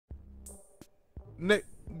next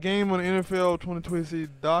game on the NFL 2020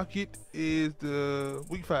 docket is the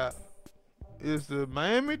Week 5. Is the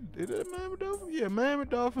Miami? Is it Miami Dolphins? Yeah, Miami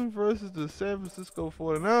Dolphins versus the San Francisco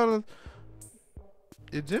 49ers.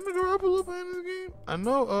 Is Jimmy Garoppolo playing this game? I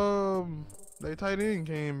know their tight end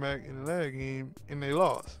came back in the last game and they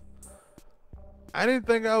lost. I didn't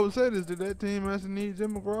think I would say this, that team actually need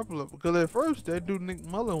Jimmy Garoppolo, because at first that dude Nick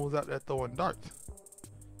Mullen was out there throwing darts,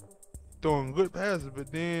 throwing good passes,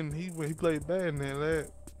 but then he played bad in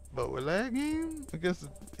that with last game against the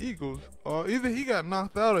Eagles, or either he got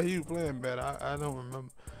knocked out or he was playing bad. I don't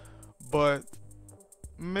remember, but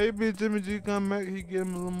maybe Jimmy G come back, he give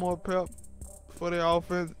him a little more pep for their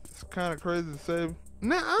offense. It's kind of crazy to say.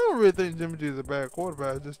 Now I don't really think Jimmy G is a bad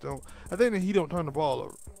quarterback. I just don't. I think that he don't turn the ball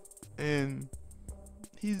over, and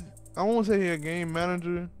I won't say he's a game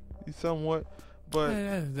manager. He's somewhat, but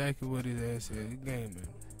that's exactly what his ass is. Game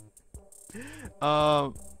manager.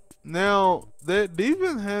 Now that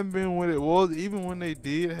defense haven't been what it was, even when they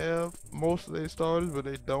did have most of their starters, but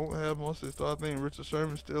they don't have most of their starters. I think Richard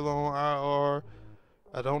Sherman's still on IR.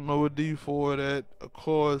 I don't know what D for that. Of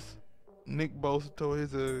course, Nick Bosa tore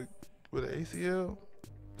his with an ACL.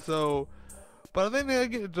 So. But I think they'll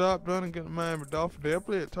get the job done and get the Miami Dolphins. They'll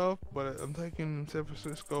play it tough, but I'm taking San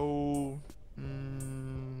Francisco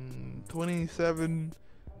 27-17.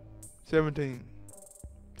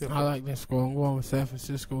 I like that score. I'm going with San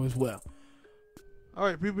Francisco as well.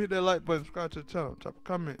 Alright, people, hit that like button, subscribe to the channel, drop a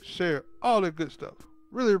comment, share, all that good stuff.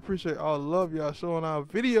 Really appreciate all the love y'all showing our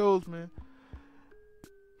videos, man.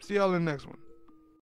 See y'all in the next one.